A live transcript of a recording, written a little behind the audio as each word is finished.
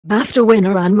Bafta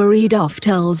winner Anne-Marie Duff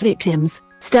tells victims,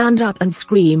 "Stand up and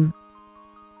scream."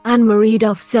 Anne-Marie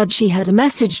Duff said she had a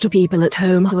message to people at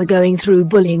home who are going through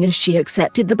bullying as she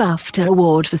accepted the Bafta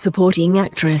award for supporting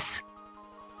actress.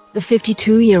 The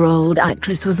 52-year-old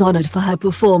actress was honored for her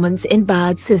performance in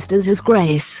Bad Sisters as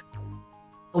Grace,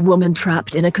 a woman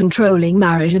trapped in a controlling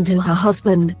marriage until her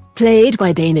husband, played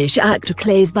by Danish actor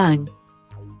Claes Bang,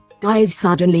 dies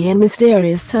suddenly in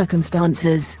mysterious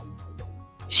circumstances.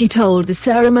 She told the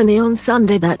ceremony on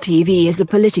Sunday that TV is a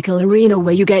political arena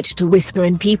where you get to whisper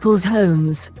in people's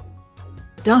homes.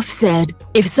 Duff said,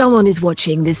 "If someone is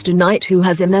watching this tonight who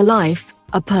has in their life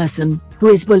a person who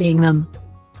is bullying them,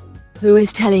 who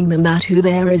is telling them that who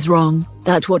there is wrong,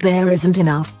 that what there isn't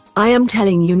enough, I am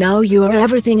telling you now you are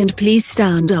everything, and please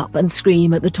stand up and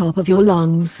scream at the top of your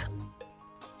lungs."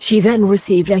 She then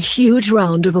received a huge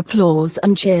round of applause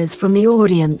and cheers from the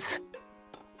audience.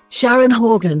 Sharon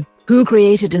Horgan, who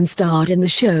created and starred in the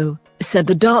show, said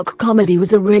the dark comedy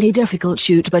was a really difficult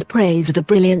shoot but praised the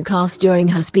brilliant cast during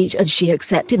her speech as she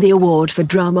accepted the award for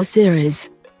drama series.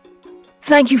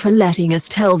 "Thank you for letting us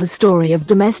tell the story of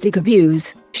domestic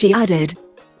abuse," she added.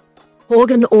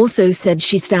 Horgan also said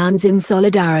she stands in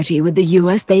solidarity with the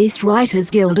US-based Writers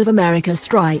Guild of America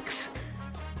strikes.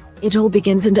 "It all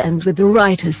begins and ends with the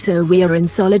writers, so we are in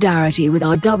solidarity with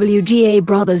our WGA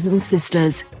brothers and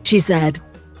sisters," she said.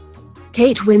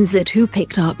 Kate Winslet, who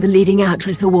picked up the Leading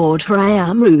Actress Award for I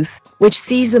Am Ruth, which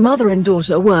sees a mother and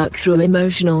daughter work through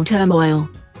emotional turmoil,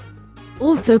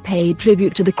 also paid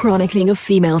tribute to the chronicling of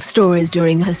female stories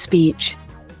during her speech.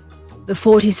 The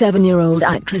 47-year-old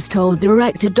actress told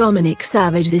director Dominic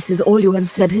Savage this is all you, and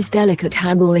said his delicate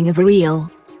handling of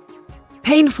real,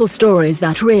 painful stories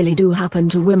that really do happen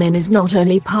to women is not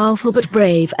only powerful but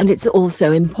brave, and it's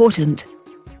also important.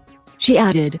 She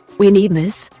added, "We need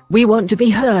this, we want to be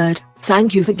heard,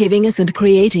 thank you for giving us and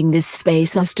creating this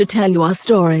space us to tell you our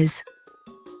stories."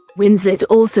 Winslet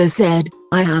also said,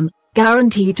 "I am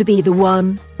guaranteed to be the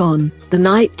one on the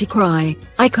night to cry.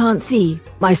 I can't see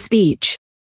my speech